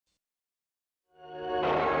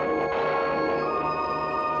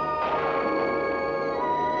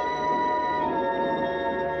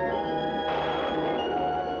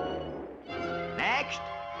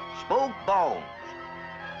bones.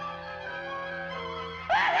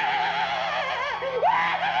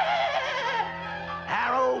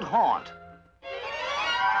 Harold Haunt.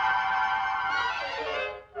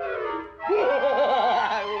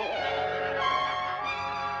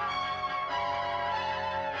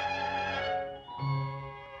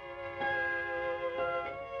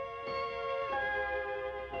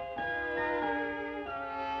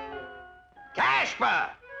 Casper!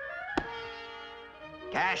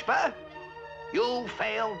 Casper, you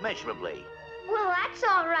failed miserably. Well, that's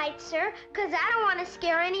all right, sir, because I don't want to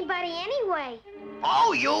scare anybody anyway.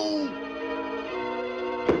 Oh, you!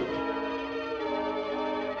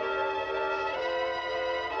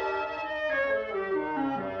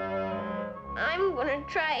 I'm gonna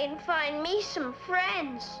try and find me some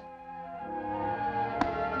friends.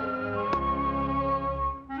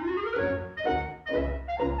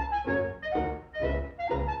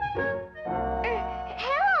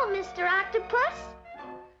 Hello, Mr. Octopus.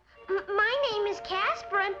 My name is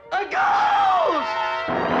Casper and... A ghost!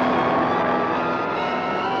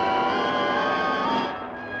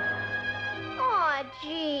 Aw,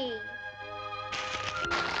 gee.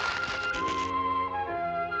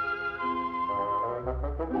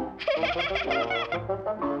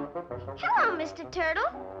 Hello, Mr. Turtle.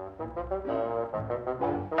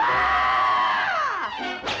 Ah!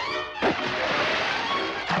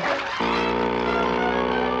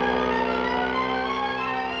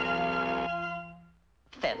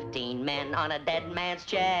 15 men on a dead man's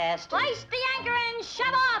chest. Place the anchor and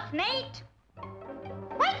shove off, Nate.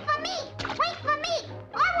 Wait for me! Wait for me!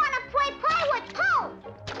 I want to play pirate too!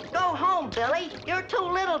 Go home, Billy. You're too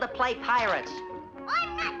little to play pirates.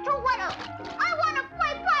 I'm not too little! I want to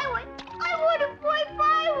play pirate! I want to play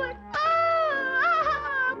pirate!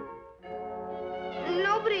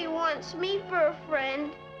 Nobody wants me for a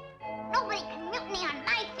friend. Nobody can mutiny on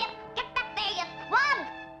my ship! Get back there, you swab!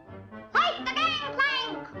 Hoist the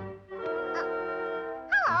gangplank!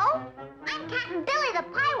 Hello, I'm Captain Billy the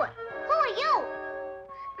pirate. Who are you?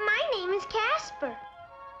 My name is Casper.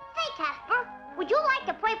 Say, Casper, would you like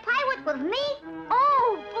to play pirate with me?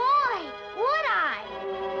 Oh, boy, would I?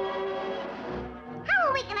 How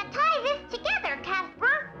are we gonna tie this together,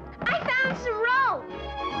 Casper? I found some rope.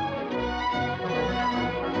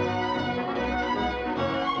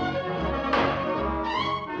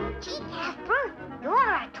 Gee, Casper,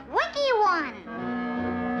 you're a twiggy one.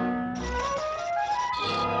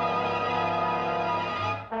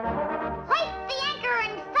 Hoist the anchor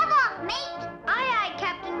and shove off, mate. Aye, aye,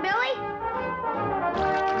 Captain Billy.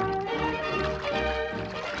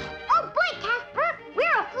 Oh, boy, Casper,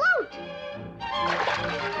 we're afloat.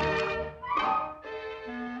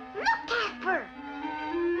 Look, Casper.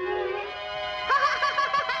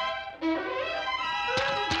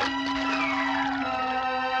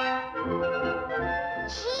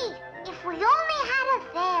 Gee, if we only had a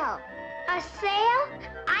sail. A sail?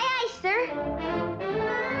 Aye, aye, sir.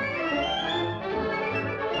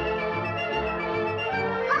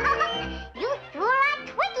 You sure are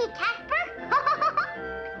twiggy, Casper.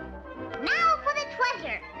 Now for the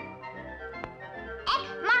treasure. X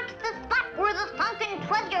marks the spot where the sunken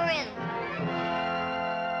treasure is.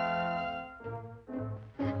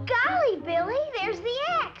 Golly, Billy, there's the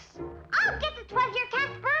X. I'll get the treasure,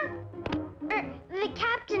 Casper. The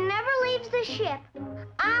captain never leaves the ship.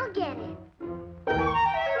 I'll get it.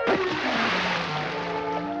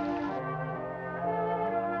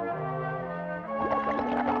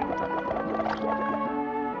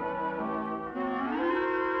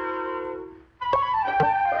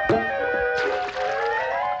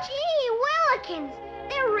 Gee willikins,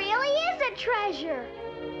 there really is a treasure.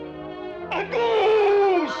 A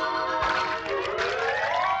ghost!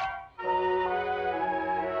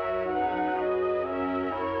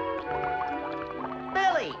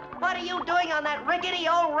 Billy, what are you doing on that rickety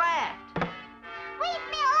old raft? Leave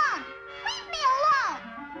me alone! Leave me alone!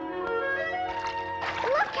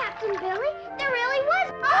 Look, Captain Billy, there really was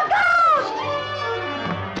a ghost!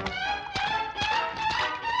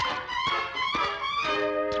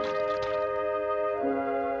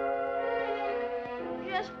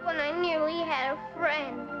 Just when I nearly had a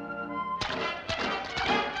friend.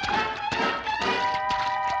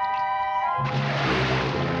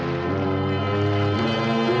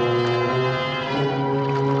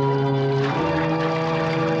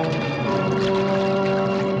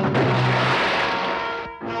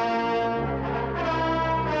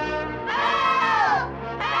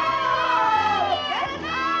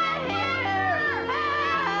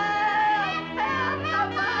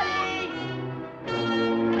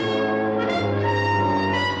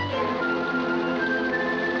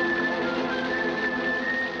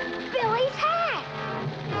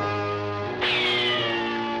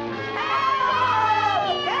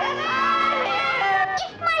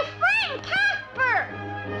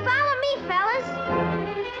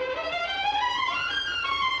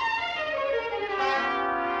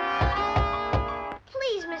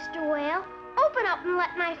 open up and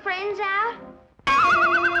let my friends out.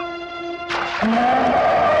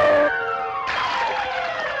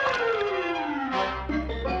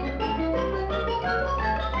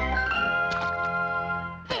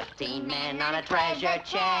 15 men on a treasure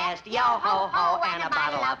chest, yo-ho-ho, and a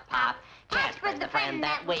bottle of pop. Casper's the friend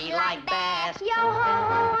that we like best.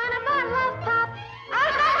 Yo-ho-ho and a bottle of pop.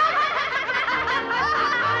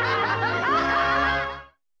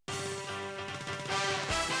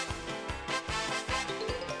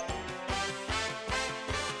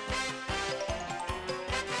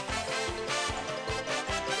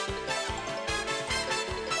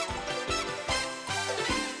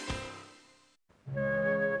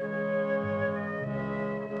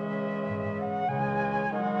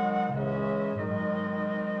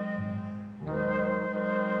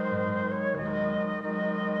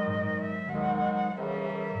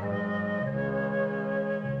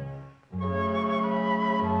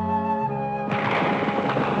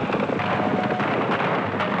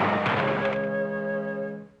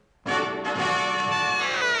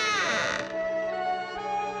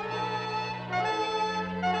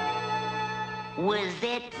 Was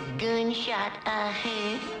that gunshot I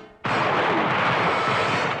heard?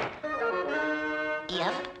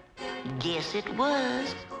 Yep, guess it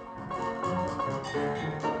was.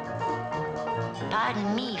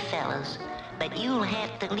 Pardon me, fellas, but you'll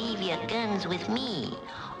have to leave your guns with me,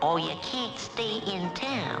 or you can't stay in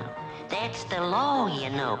town. That's the law, you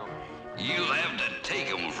know. You'll have to take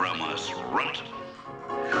them from us, runt.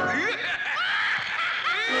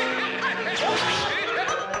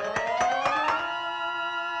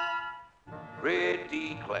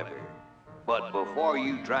 Pretty clever. But before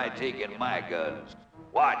you try taking my guns,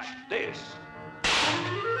 watch this.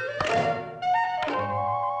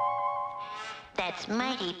 That's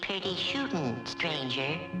mighty pretty shooting,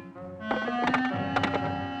 stranger.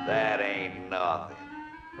 That ain't nothing.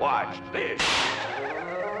 Watch this.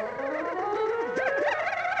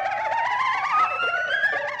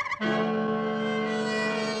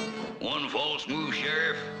 One false move,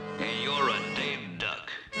 Sheriff, and you're a dead duck.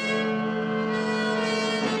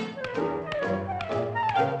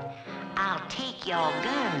 I'll take your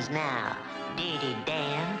guns now, Dirty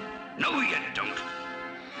Dan. No, you don't.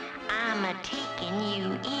 I'm a-taking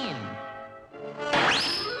you in.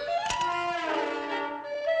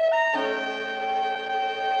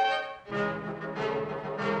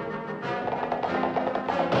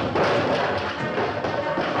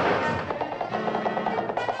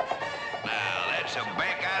 Now, that's a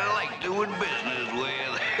bank I like doing business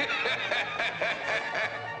with.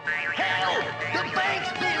 Hell, the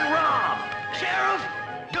bank's been robbed. Sheriff,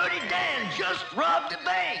 Dirty Dan just robbed the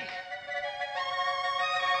bank.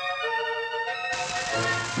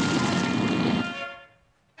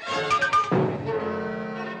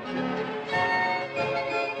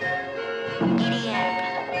 Giddy up.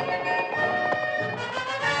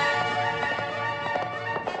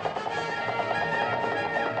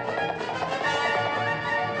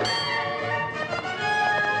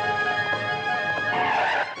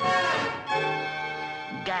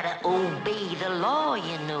 Gotta obey the law,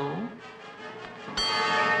 you know.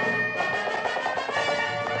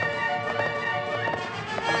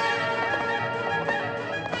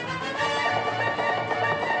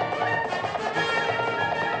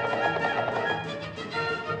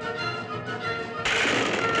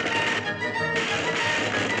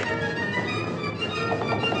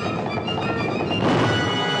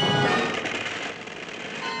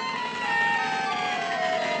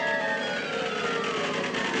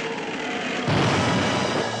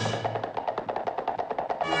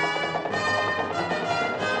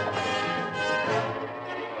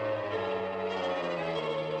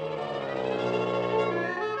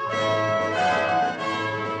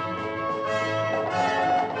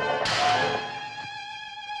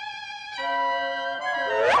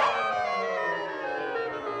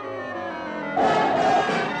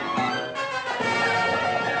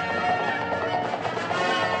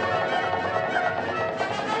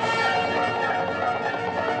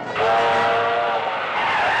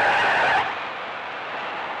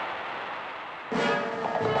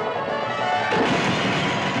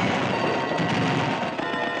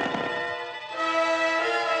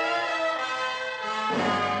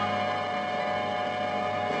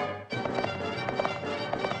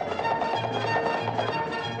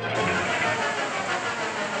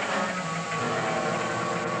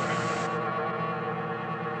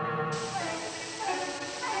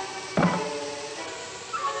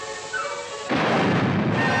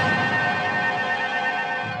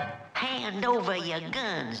 Hand over your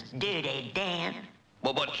guns, Dirty Dan.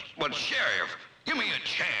 But Sheriff, give me a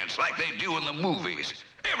chance like they do in the movies.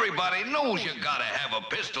 Everybody knows you gotta have a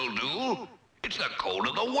pistol duel. It's the code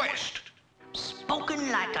of the West.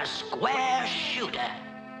 Spoken like a square shooter.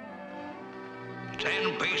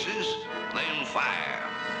 10 paces, then fire.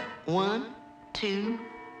 1, 2,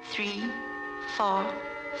 3, 4,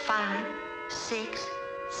 5, 6,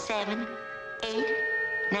 7, 8,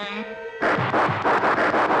 9.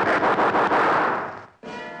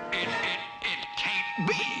 It can't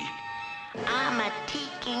be. I'm a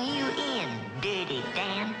taking you in, Dirty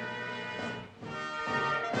Dan.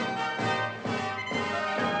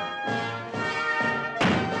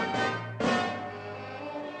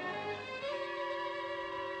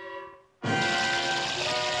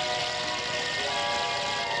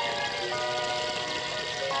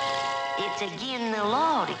 It's against the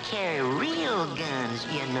law to carry real guns,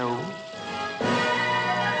 you know.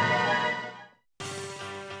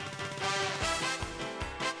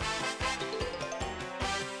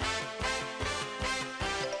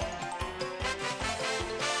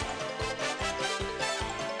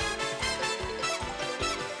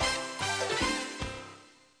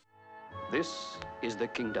 This is the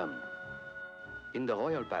kingdom. In the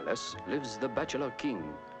royal palace lives the bachelor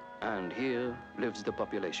king, and here lives the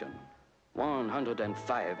population.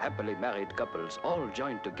 105 happily married couples, all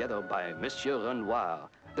joined together by Monsieur Renoir,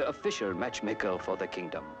 the official matchmaker for the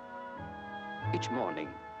kingdom. Each morning,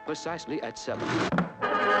 precisely at 7,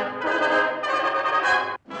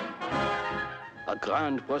 a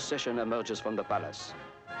grand procession emerges from the palace.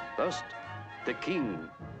 First, the king.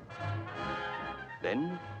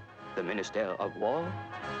 Then, the Minister of War,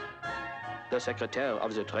 the Secretary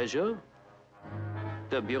of the Treasury,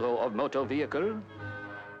 the Bureau of Motor Vehicle,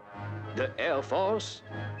 the Air Force,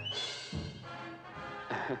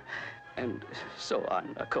 and so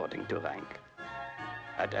on, according to rank.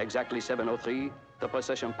 At exactly 7:03, the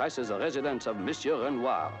procession passes the residence of Monsieur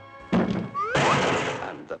Renoir.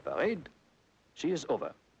 And the parade, she is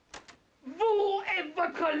over. Vous et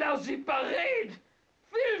votre lousy parade!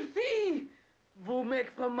 Filthy! Vous make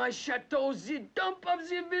from my chateau the dump of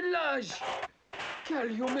the village! Quelle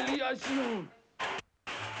humiliation!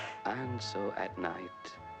 And so at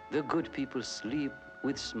night, the good people sleep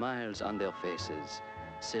with smiles on their faces,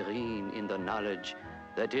 serene in the knowledge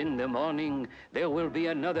that in the morning there will be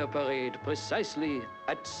another parade precisely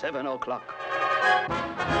at 7 o'clock.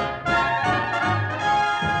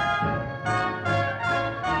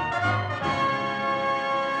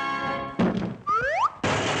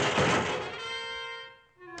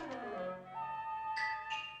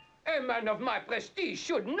 A man of my prestige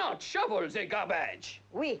should not shovel the garbage.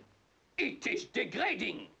 Oui, It is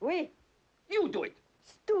degrading. oui. You do it.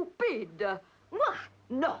 Stupide. Moi,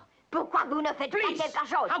 non. Pourquoi vous ne faites Please. pas quelque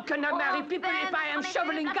chose? How can I marry people if I am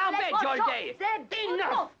shoveling garbage all day?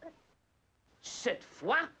 Enough! Cette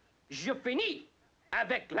fois, je finis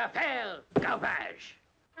avec l'affaire garbage.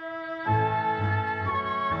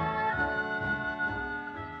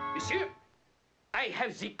 Monsieur, I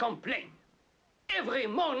have the complaint. Every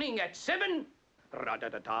morning at 7,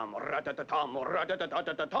 ratatatam, ratatatam,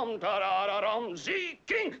 ratatatam, tarararam, the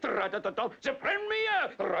king, ratatatam, the premier,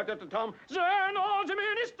 ratatatam, then all the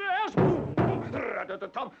ministers,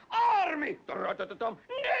 ratatatam, army, ratatatam,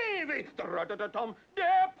 navy, ratatatam,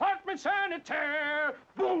 department sanitaire,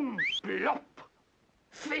 boom, plop,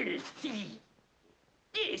 filthy,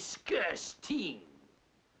 disgusting.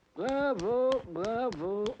 Bravo,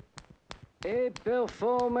 bravo. A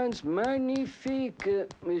performance magnifique,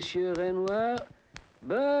 Monsieur Renoir.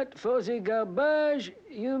 But for the garbage,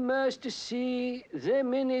 you must see the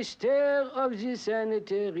Minister of the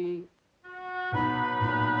Sanitary.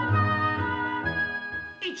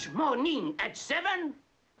 Each morning at 7,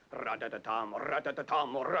 ratatatam,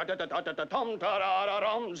 ratatatam, ratatatam,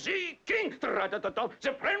 tarararam, the king, ratatatam,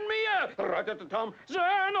 the premier, ratatatam,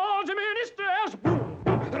 then all the ministers, boom,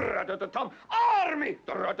 ratatatam, army,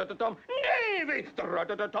 ratatatam, navy,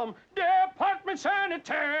 ratatatam, department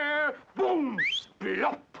sanitaire, boom,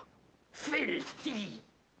 plop, filthy,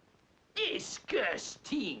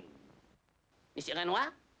 disgusting. Monsieur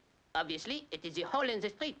Renoir, obviously, it is the hole in the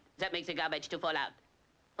street that makes the garbage to fall out.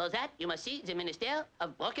 For that, you must see the Minister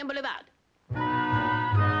of Broken Boulevard.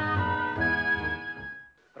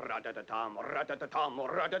 Ratatatam, ratatatam,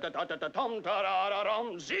 ratatatam,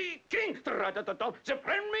 tarararam, the king, ratatatam, the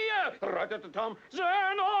premier, ratatatam,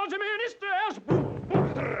 then all the ministers, boom,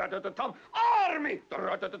 ratatatam, army,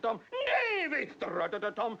 ratatatam, navy,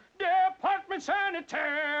 ratatatam, department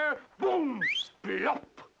sanitaire, boom,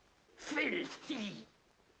 plop, filthy,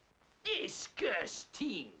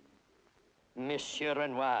 disgusting. Monsieur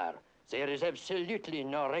Renoir, there is absolutely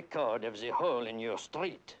no record of the hole in your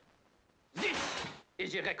street. This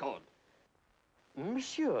is the record.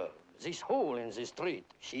 Monsieur, this hole in the street,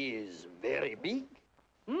 she is very big?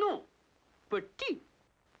 No, petit.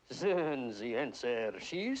 Then the answer,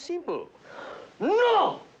 she is simple.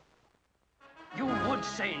 No! You would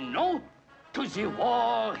say no to the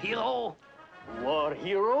war hero? War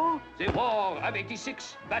hero? The War of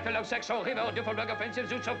 86, Battle of Saxon River, Duffelberg Offensive,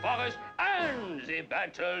 Zoots of Forest, and the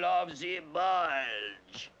Battle of the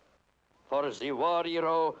Bulge. For the war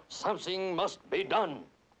hero, something must be done.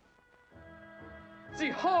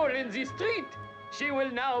 The hole in the street, she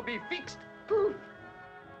will now be fixed. Poof.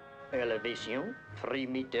 Elevation 3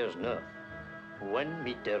 meters north, 1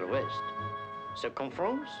 meter west.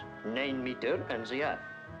 Circumference 9 meters and the half.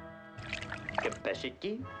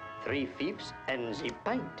 Capacity 3/5 and the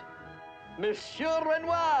pint. Monsieur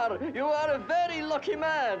Renoir, you are a very lucky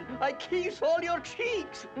man. I kiss all your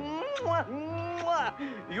cheeks. Mwah, mwah.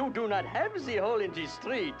 You do not have the hole in the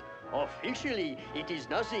street. Officially, it is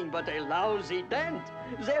nothing but a lousy dent.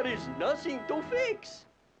 There is nothing to fix.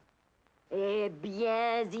 Eh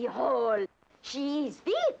bien, the hole. She is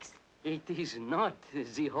fixed. It is not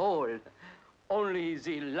the hole, only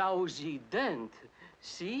the lousy dent.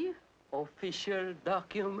 See? Official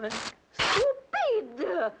document.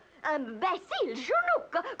 Stupide! Imbécile,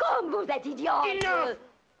 chenouk! Comme vous êtes idiote! Enough!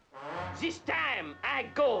 This time, I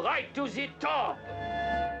go right to the top.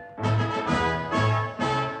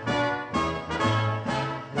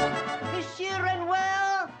 Monsieur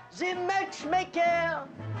Renoir, the matchmaker.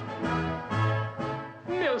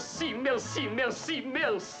 Merci, merci, merci,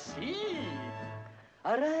 merci.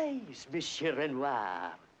 Arise, Monsieur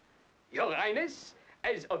Renoir. Your Highness,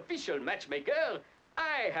 as official matchmaker,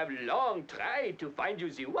 I have long tried to find you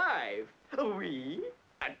the wife. Oui?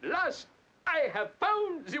 At last, I have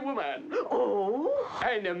found the woman. Oh?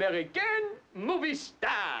 An American movie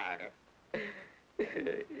star.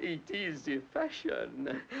 It is the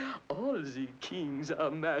fashion. All the kings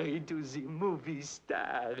are married to the movie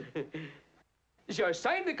star. Shall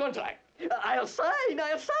sign the contract. I'll sign.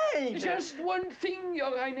 Just one thing,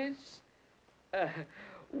 Your Highness.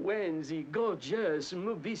 When the gorgeous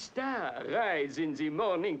movie star rides in the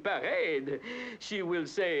morning parade, she will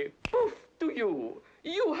say, poof to you.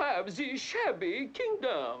 You have the shabby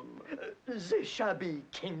kingdom. The shabby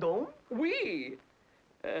kingdom? Oui.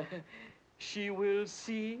 She will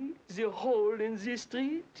see the hole in the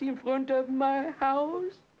street in front of my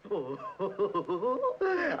house. Oh,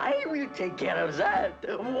 I will take care of that.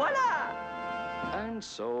 Voila! And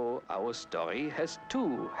so our story has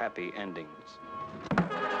 2 happy endings.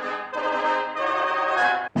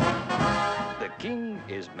 The king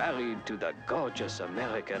is married to the gorgeous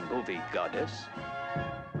American movie goddess,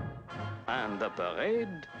 and the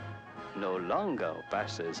parade no longer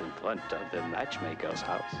passes in front of the matchmaker's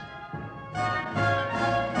house.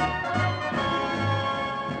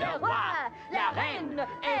 Le roi, la reine,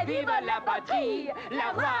 et vive la patrie!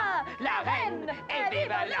 Le roi, la reine, et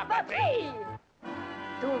vive la patrie!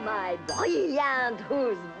 To my brilliant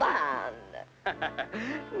husband.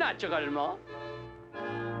 Naturellement.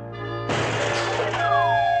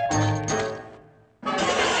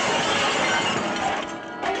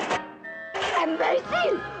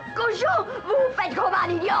 Imbécile! Cochon! Vous faites comme un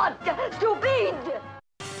idiote! Stupide!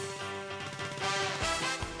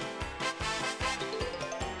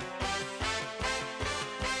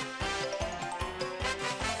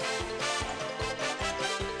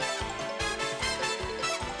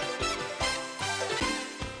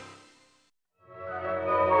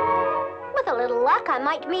 With a little luck, I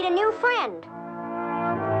might meet a new friend.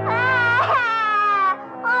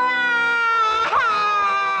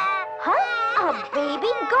 Huh? A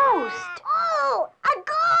baby ghost. Oh, a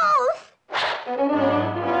ghost!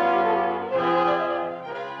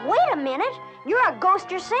 Wait a minute. You're a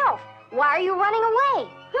ghost yourself. Why are you running away?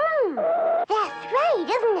 That's right,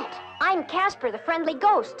 isn't it? I'm Casper the Friendly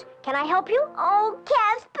Ghost. Can I help you? Oh,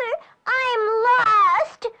 Casper, I'm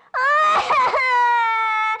lost.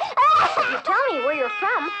 If you tell me where you're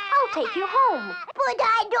from, I'll take you home. But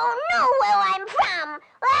I don't know where I'm from.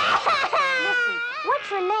 Listen, what's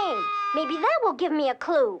your name? Maybe that will give me a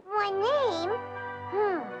clue. My name?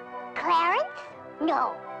 Clarence?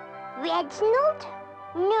 No. Reginald?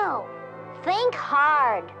 No. Think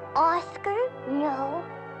hard. Oscar? No.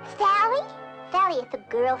 Sally? Sally is a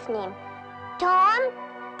girl's name. Tom?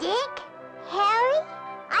 Dick? Harry?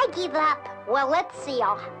 I give up. Well, let's see.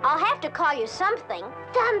 I'll have to call you something.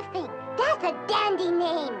 Something. That's a dandy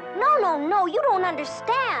name. No. You don't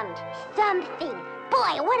understand. Something.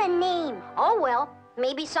 Boy, what a name. Oh, well,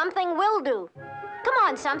 maybe something will do. Come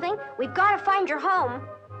on, something. We've got to find your home.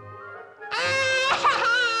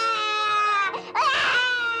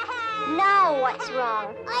 No, what's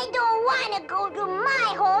wrong? I don't want to to go to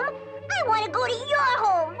my home. I want to go to your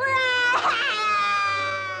home.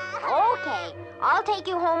 Okay, I'll take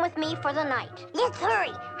you home with me for the night. Let's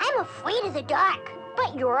hurry. I'm afraid of the dark.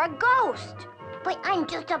 But you're a ghost. But I'm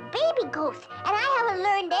just a baby ghost, and I haven't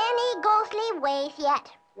learned any ghostly ways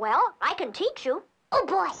yet. Well, I can teach you. Oh,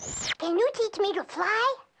 boy. Can you teach me to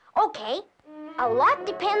fly? Okay. A lot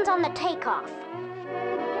depends on the takeoff.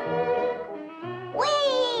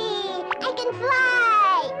 Whee! I can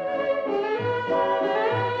fly!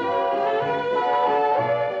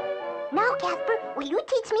 Now, Casper, will you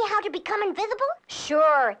teach me how to become invisible?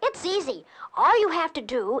 Sure, it's easy. All you have to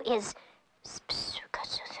do is...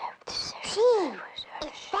 Gee,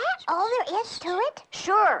 is that all there is to it?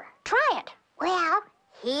 Sure, try it. Well,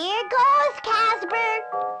 here goes, Casper.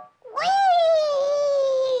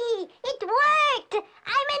 Whee! It worked!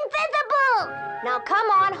 I'm invisible! Now come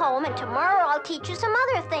on home, and tomorrow I'll teach you some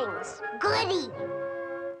other things. Goody!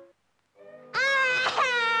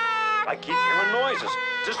 I keep hearing noises.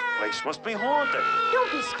 This place must be haunted.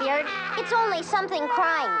 Don't be scared. It's only something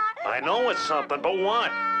crying. I know it's something, but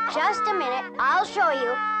what? Just a minute. I'll show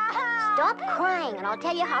you. Stop crying, and I'll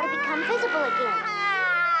tell you how to become visible again.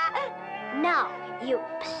 Now, you...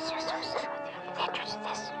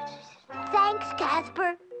 Thanks,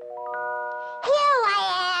 Casper. Here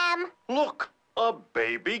I am. Look, a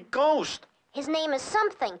baby ghost. His name is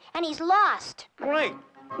something, and he's lost. Great.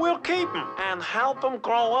 We'll keep him and help him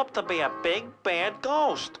grow up to be a big, bad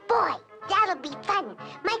ghost. Boy, that'll be fun.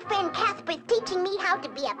 My friend Casper's teaching me how to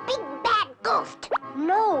be a big, bad ghost.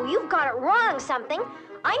 No, you've got it wrong, something.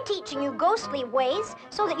 I'm teaching you ghostly ways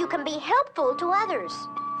so that you can be helpful to others.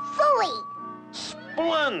 Phooey!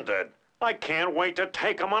 Splendid. I can't wait to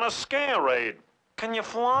take him on a scare raid. Can you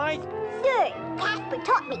fly? Sure, Casper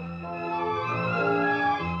taught me.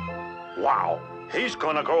 Wow, he's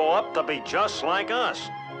gonna grow up to be just like us.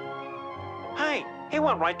 Hey, he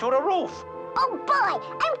went right through the roof. Oh boy,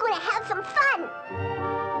 I'm gonna have some fun.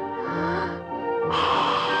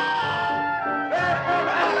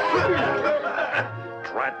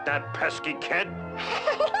 Drat that pesky kid.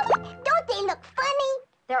 Don't they look funny?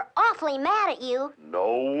 They're awfully mad at you.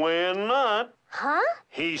 No, we're not. Huh?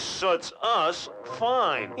 He suits us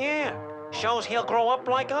fine. Yeah, shows he'll grow up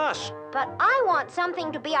like us. But I want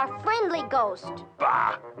something to be our friendly ghost.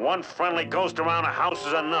 Bah, one friendly ghost around a house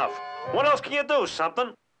is enough. What else can you do,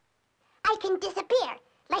 something? I can disappear,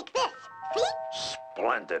 like this. See?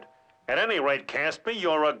 Splendid. At any rate, Casper,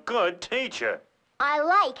 you're a good teacher. I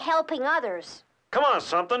like helping others. Come on,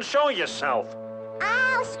 something, show yourself.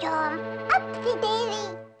 I'll show 'em.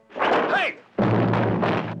 Upsy-daisy. Hey!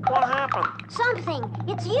 What happened? Something,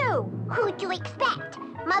 it's you. Who'd you expect?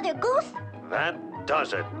 Mother Goose? That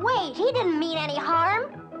does it. Wait, he didn't mean any harm.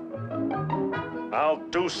 I'll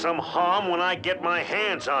do some harm when I get my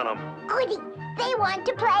hands on him. Goody, they want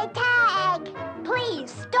to play tag.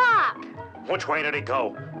 Please, stop. Which way did he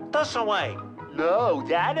go? This way. No,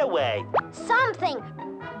 that way. Something.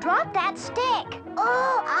 Drop that stick.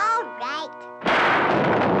 Oh, all right.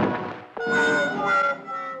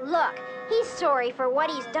 Look, he's sorry for what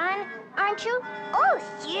he's done, aren't you? Oh,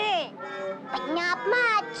 sure. But not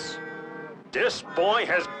much. This boy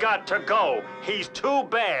has got to go. He's too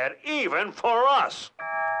bad, even for us.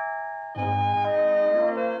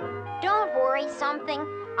 Don't worry, Something.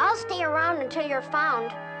 I'll stay around until you're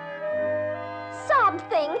found.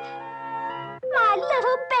 Something! My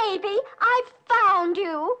little baby, I've found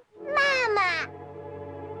you! Mama!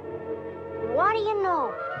 What do you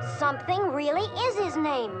know? Something really is his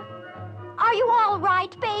name. Are you all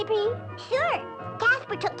right, baby? Sure.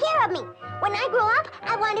 Casper took care of me. When I grow up,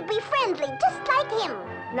 I want to be friendly, just like him.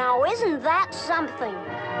 Now, isn't that something?